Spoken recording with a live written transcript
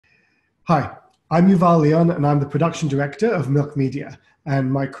Hi, I'm Yuval Leon, and I'm the production director of MYLK Media,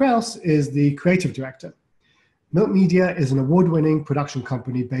 and Mike Kraus is the creative director. MYLK Media is an award-winning production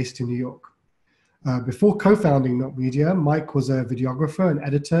company based in New York. Before co-founding MYLK Media, Mike was a videographer and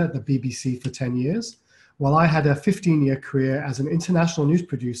editor at the BBC for 10 years, while I had a 15-year career as an international news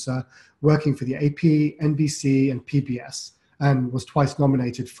producer working for the AP, NBC, and PBS, and was twice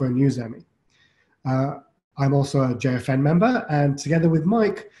nominated for a News Emmy. I'm also a JFN member, and together with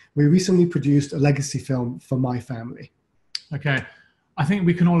Mike, we recently produced a legacy film for my family. Okay, I think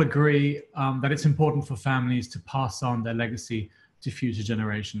we can all agree that it's important for families to pass on their legacy to future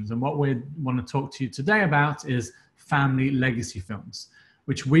generations. And what we want to talk to you today about is family legacy films,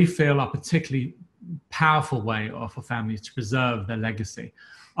 which we feel are a particularly powerful way for families to preserve their legacy.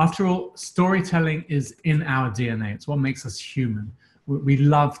 After all, storytelling is in our DNA. It's what makes us human. We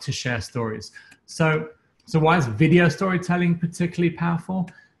love to share stories. So why is video storytelling particularly powerful?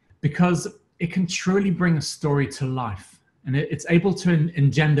 Because it can truly bring a story to life, and it's able to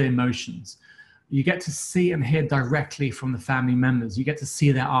engender emotions. You get to see and hear directly from the family members. You get to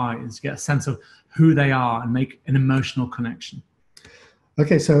see their eyes, you get a sense of who they are and make an emotional connection.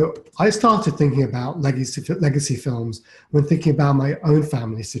 Okay, so I started thinking about legacy films when thinking about my own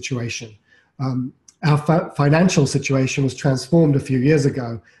family situation. Our financial situation was transformed a few years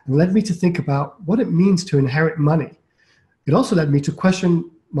ago and led me to think about what it means to inherit money. It also led me to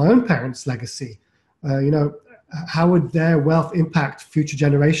question my own parents' legacy. How would their wealth impact future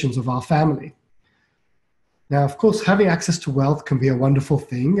generations of our family? Now, of course, having access to wealth can be a wonderful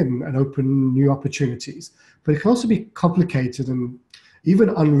thing and open new opportunities, but it can also be complicated and even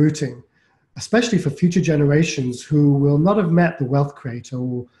unrooting, especially for future generations who will not have met the wealth creator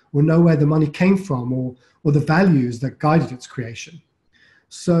or know where the money came from or the values that guided its creation.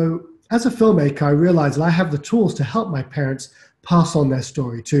 So as a filmmaker, I realized that I have the tools to help my parents pass on their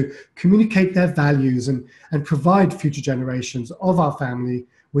story, to communicate their values and provide future generations of our family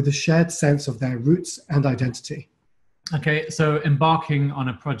with a shared sense of their roots and identity. Okay, so embarking on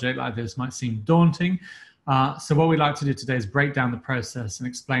a project like this might seem daunting. So what we'd like to do today is break down the process and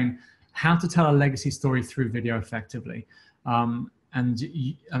explain how to tell a legacy story through video effectively. And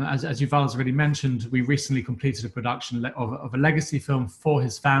as Yuval has already mentioned, we recently completed a production of a legacy film for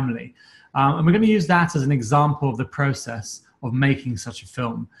his family. And we're going to use that as an example of the process of making such a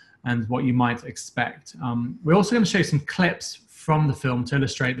film and what you might expect. We're also going to show you some clips from the film to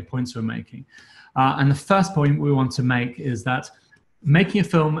illustrate the points we're making. And the first point we want to make is that making a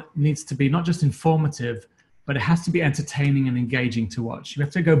film needs to be not just informative, but it has to be entertaining and engaging to watch. You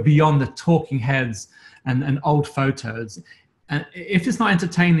have to go beyond the talking heads and old photos. And if it's not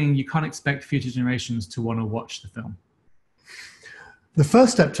entertaining, you can't expect future generations to want to watch the film. The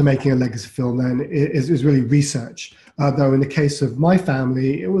first step to making a legacy film then is really research. Though in the case of my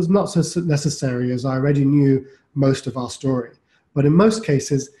family, it was not so necessary as I already knew most of our story. But in most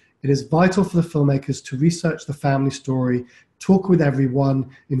cases, it is vital for the filmmakers to research the family story, talk with everyone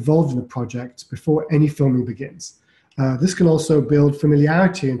involved in the project before any filming begins. This can also build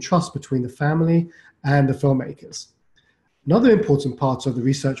familiarity and trust between the family and the filmmakers. Another important part of the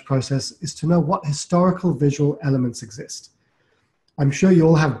research process is to know what historical visual elements exist. I'm sure you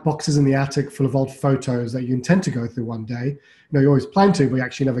all have boxes in the attic full of old photos that you intend to go through one day. You always plan to, but you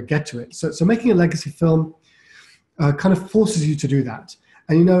actually never get to it. So making a legacy film kind of forces you to do that.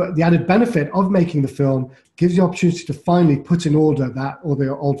 And the added benefit of making the film gives you the opportunity to finally put in order all the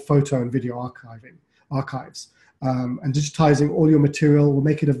old photo and video archives. And digitizing all your material will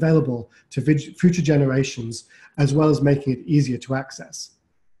make it available to future generations, as well as making it easier to access.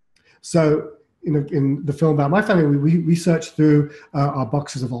 So in the film about my family, we researched through our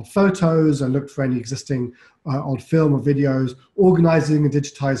boxes of old photos and looked for any existing old film or videos, organizing and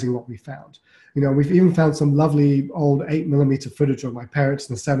digitizing what we found. We've even found some lovely old 8mm footage of my parents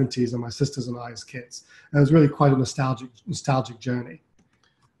in the 70s and my sisters and I as kids. And it was really quite a nostalgic journey.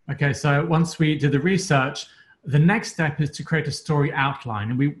 Okay, so once we did the research, the next step is to create a story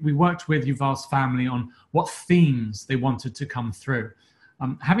outline. And we worked with Yuval's family on what themes they wanted to come through.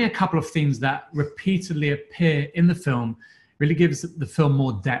 Having a couple of themes that repeatedly appear in the film really gives the film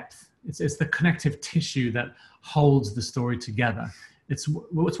more depth. It's the connective tissue that holds the story together. It's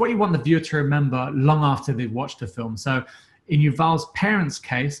what you want the viewer to remember long after they've watched the film. So in Yuval's parents'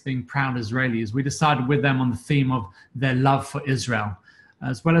 case, being proud Israelis, we decided with them on the theme of their love for Israel,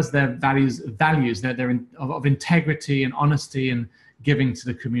 as well as their values of integrity and honesty and giving to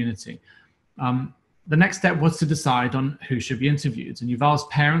the community. The next step was to decide on who should be interviewed. And Yuval's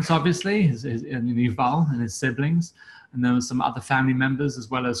parents, obviously, Yuval and his siblings, and there were some other family members, as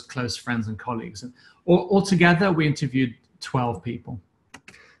well as close friends and colleagues. And altogether, we interviewed 12 people.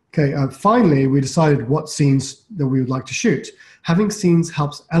 Okay, finally, we decided what scenes that we would like to shoot. Having scenes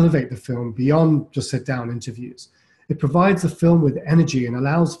helps elevate the film beyond just sit-down interviews. It provides the film with energy and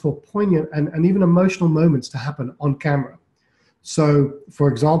allows for poignant and even emotional moments to happen on camera. So, for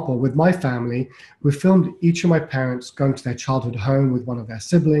example, with my family, we filmed each of my parents going to their childhood home with one of their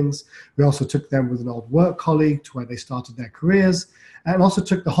siblings. We also took them with an old work colleague to where they started their careers, and also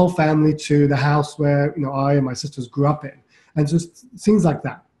took the whole family to the house where I and my sisters grew up in, and just things like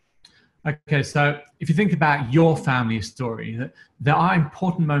that. Okay, so if you think about your family story, there are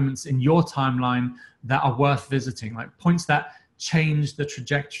important moments in your timeline that are worth visiting, like points that change the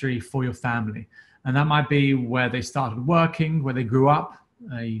trajectory for your family. And that might be where they started working, where they grew up,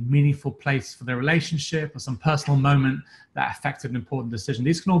 a meaningful place for their relationship, or some personal moment that affected an important decision.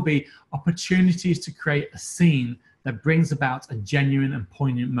 These can all be opportunities to create a scene that brings about a genuine and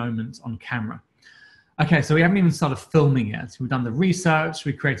poignant moment on camera. Okay, so we haven't even started filming yet. We've done the research,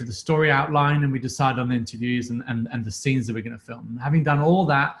 we created the story outline, and we decided on the interviews and the scenes that we're going to film. And having done all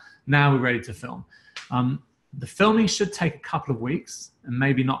that, now we're ready to film. The filming should take a couple of weeks, and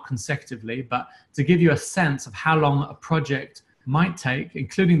maybe not consecutively, but to give you a sense of how long a project might take,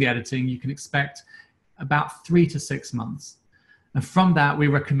 including the editing, you can expect about 3 to 6 months. And from that, we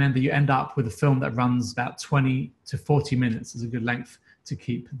recommend that you end up with a film that runs about 20 to 40 minutes as a good length to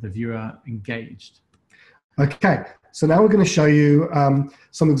keep the viewer engaged. Okay, so now we're going to show you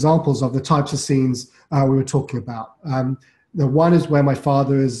some examples of the types of scenes we were talking about. The one is where my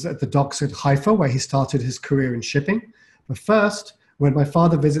father is at the docks at Haifa, where he started his career in shipping. But first, when my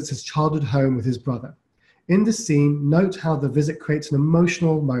father visits his childhood home with his brother. In this scene, note how the visit creates an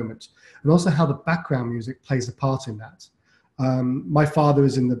emotional moment, and also how the background music plays a part in that. My father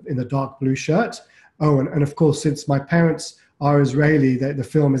is in the dark blue shirt. Oh, and of course, since my parents are Israeli, the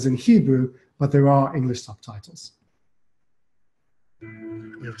film is in Hebrew, but there are English subtitles.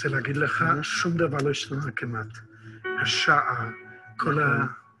 אני רוצה להגיד לך, שום דבר לא השתנה כמעט. השעה, כל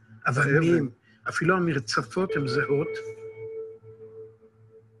האבנים, אפילו המרצפות הן זהות.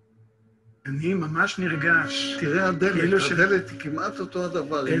 אני ממש נרגש. תראה הדלת היא כמעט אותו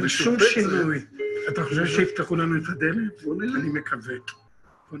הדבר. אין שום שינוי. אתה חושב שיפתחו לנו את הדלת? אני מקווה.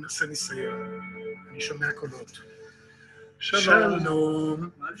 בוא נעשה ניסיון. אני שומע קולות. שלום.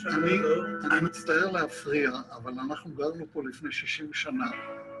 אני מצטער להפריע, אבל אנחנו גרנו פה לפני 60 שנה.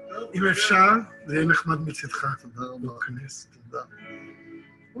 אם אפשר, זה יהיה נחמד מצדך. תודה רבה. להיכנס. תודה.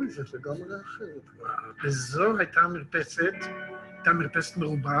 אוי, זה לגמרי אחרת. וזו הייתה מרפסת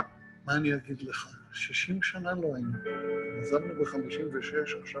מרובה. מה אני אגיד לך? 60 שנה לא היינו. עזבנו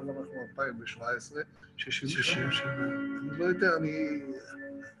ב-56, עכשיו אנחנו 2017, 60 שנה. אני לא יודע,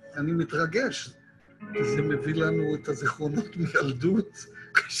 אני מתרגש. זה מביא לנו את הזיכרונות מילדות,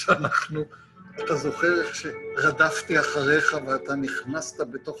 כשאנחנו, אתה זוכר איך שרדפתי אחריך ואתה נכנסת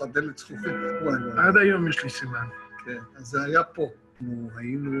בתוך הדלת זכוכית? עד היום יש לי סימן. כן, אז זה היה פה. אנחנו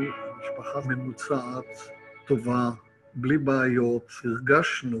היינו משפחה ממוצעת, טובה, בלי בעיות,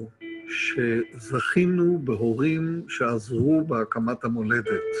 הרגשנו שזכינו בהורים שעזרו בהקמת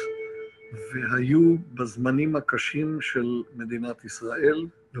המולדת, והיו בזמנים הקשים של מדינת ישראל,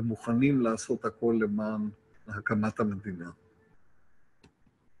 ומוכנים לעשות הכל למען הקמת המדינה.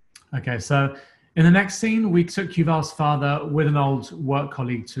 Okay, so in the next scene, we took Yuval's father with an old work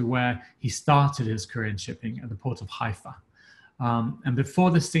colleague to where he started his career in shipping at the port of Haifa. And before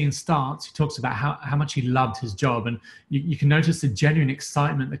the scene starts, he talks about how much he loved his job. And you can notice the genuine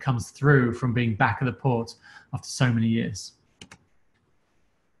excitement that comes through from being back at the port after so many years.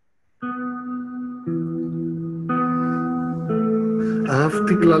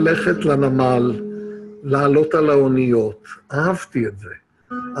 אהבתי ללכת לנמל, לעלות על האוניות. אהבתי את זה.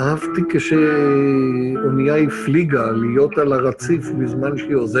 אהבתי כשאונייה הפליגה להיות על הרציף בזמן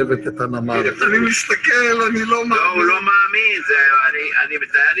שהיא עוזבת את הנמל. אני מסתכל, אני לא מאמין. לא, הוא לא מאמין, אני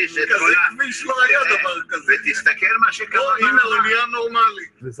מתאר לי שאת כל כביש לא היה דבר כזה. ותסתכל מה שקרה. הנה, אונייה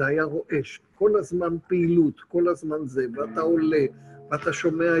נורמלית. וזה היה רועש. כל הזמן פעילות, כל הזמן זה, ואתה עולה, ואתה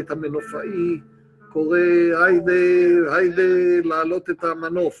שומע את המנופאי, קורא היידה לעלות את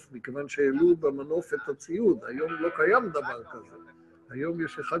המנוף, מכיוון שהעלו במנוף את הציוד. היום לא קיים דבר כזה. היום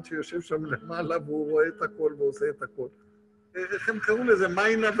יש אחד שיושב שם למעלה והוא רואה את הכל ועושה את הכל. איך הם קראו לזה?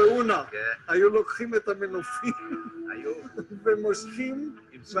 מיינה ואונה. היו לוקחים את המנופים ומושכים,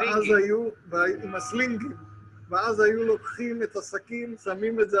 ואז היו, עם הסלינגים, ואז היו לוקחים את הסכין,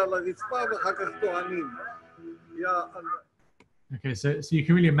 שמים את זה על הרצפה ואחר כך טוענים. Okay, so you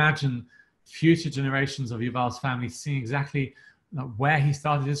can really imagine future generations of Yuval's family seeing exactly where he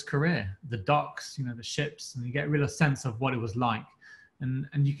started his career, the docks, the ships, and you get a real sense of what it was like.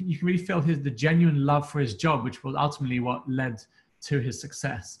 And you can really feel the genuine love for his job, which was ultimately what led to his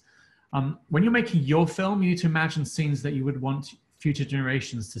success. When you're making your film, you need to imagine scenes that you would want future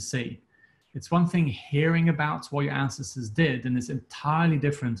generations to see. It's one thing hearing about what your ancestors did, and it's entirely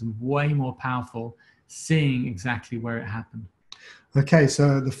different and way more powerful seeing exactly where it happened. Okay, so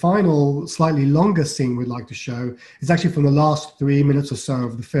the final, slightly longer scene we'd like to show is actually from the last 3 minutes or so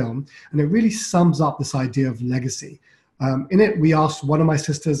of the film, and it really sums up this idea of legacy. In it, we asked one of my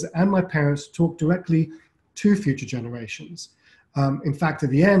sisters and my parents to talk directly to future generations. In fact, at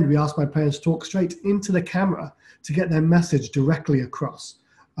the end, we asked my parents to talk straight into the camera to get their message directly across.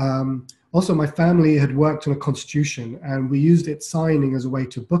 Also, my family had worked on a constitution, and we used its signing as a way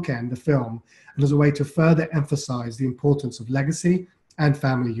to bookend the film and as a way to further emphasize the importance of legacy and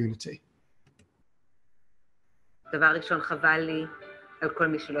family unity. דבר ראשון, חבל לי על כל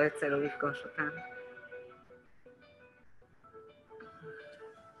מי שלא יצא לו לפגוש אותם.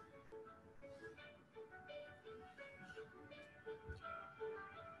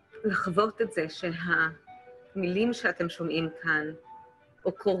 לחוות את זה שהמילים שאתם שומעים כאן,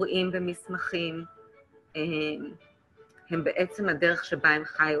 או קוראים במסמכים, הם בעצם הדרך שבה הם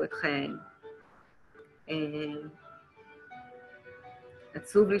חיו את חייהם.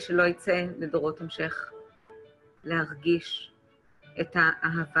 עצוב לי שלא יצא לדורות המשך להרגיש את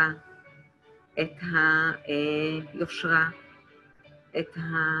האהבה, את היושרה, את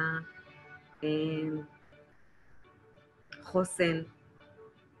החוסן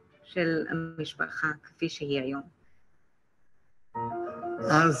של המשפחה כפי שהיא היום.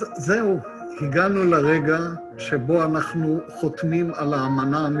 אז זהו, הגענו לרגע שבו אנחנו חותמים על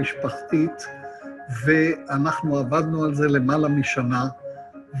האמנה המשפחתית, ואנחנו עבדנו על זה למעלה משנה,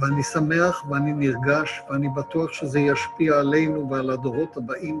 ואני שמח ואני נרגש, ואני בטוח שזה ישפיע עלינו ועל הדורות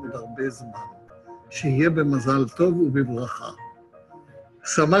הבאים עוד הרבה זמן. שיהיה במזל טוב ובברכה.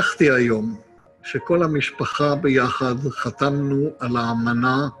 שמחתי היום שכל המשפחה ביחד חתמנו על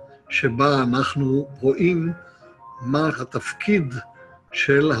האמנה שבה אנחנו רואים מה התפקיד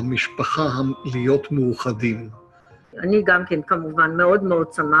של המשפחה להיות מאוחדים. אני גם כן כמובן מאוד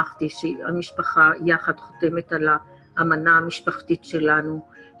מאוד שמחתי שהמשפחה יחד חותמת על האמנה המשפחתית שלנו,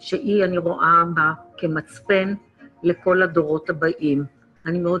 שהיא אני רואה בה כמצפן לכל הדורות הבאים.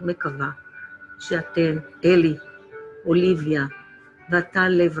 אני מאוד מקווה שאתם, אלי, אוליביה ואתה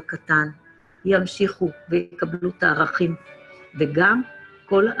לב הקטן, ימשיכו ויקבלו את הערכים, וגם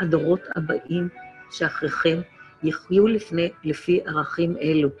כל הדורות הבאים שאחריכם יחיו לפי ערכים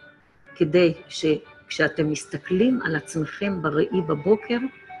אלו, כדי שכשאתם מסתכלים על עצמכם בראי בבוקר,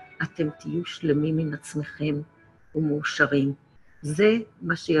 אתם תהיו שלמים עם עצמכם ומאושרים. זה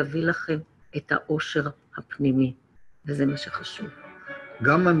מה שיביא לכם את האושר הפנימי, וזה מה שחשוב.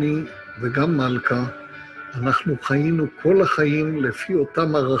 גם אני וגם מלכה, אנחנו חיינו כל החיים לפי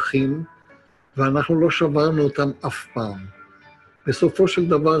אותם ערכים, ואנחנו לא שברנו אותם אף פעם. בסופו של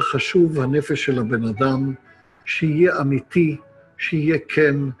דבר חשוב הנפש של הבן אדם, שיהיה אמיתי, שיהיה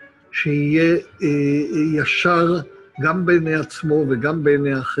כן, שיהיה ישר גם בעיני עצמו וגם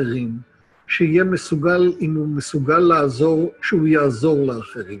בעיני אחרים, שיהיה מסוגל, אם הוא מסוגל לעזור, שהוא יעזור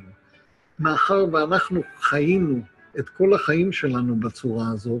לאחרים. מאחר ואנחנו חיינו את כל החיים שלנו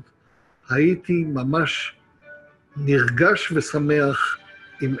בצורה הזאת, הייתי ממש נרגש ושמח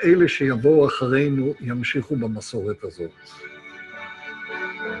אם אלה שיבואו אחרינו ימשיכו במסורת הזאת.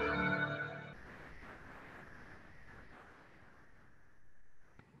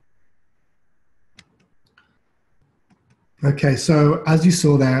 Okay, so as you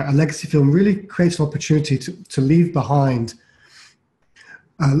saw there, a legacy film really creates an opportunity to leave behind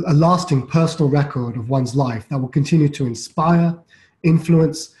a lasting personal record of one's life that will continue to inspire,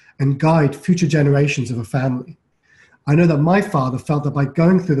 influence, and guide future generations of a family. I know that my father felt that by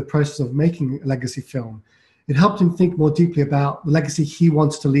going through the process of making a legacy film, it helped him think more deeply about the legacy he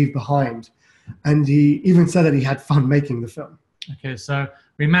wants to leave behind. And he even said that he had fun making the film. Okay, so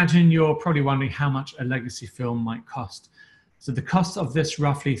we imagine you're probably wondering how much a legacy film might cost. So the cost of this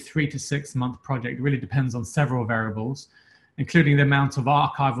roughly 3 to 6 month project really depends on several variables, including the amount of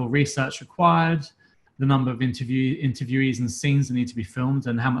archival research required, the number of interviewees and scenes that need to be filmed,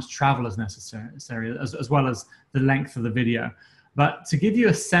 and how much travel is necessary, as well as the length of the video. But to give you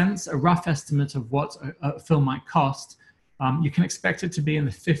a sense, a rough estimate of what a film might cost, you can expect it to be in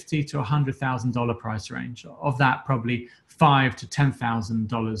the $50,000 to $100,000 price range. Of that, probably $5,000 to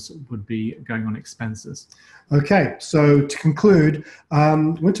 $10,000 would be going on expenses. Okay, so to conclude, I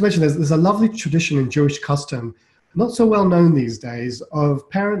want to mention there's a lovely tradition in Jewish custom, not so well known these days, of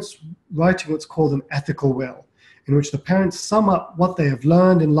parents writing what's called an ethical will, in which the parents sum up what they have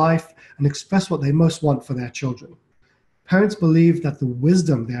learned in life and express what they most want for their children. parents believed that the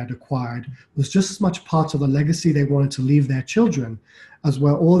wisdom they had acquired was just as much part of the legacy they wanted to leave their children as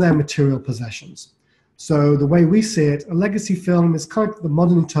were all their material possessions. So the way we see it, a legacy film is kind of the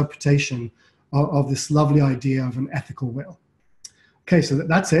modern interpretation of this lovely idea of an ethical will. Okay, so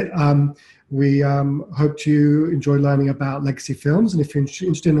that's it. We hope you enjoy learning about legacy films, and if you're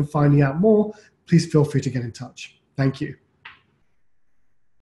interested in finding out more, please feel free to get in touch. Thank you.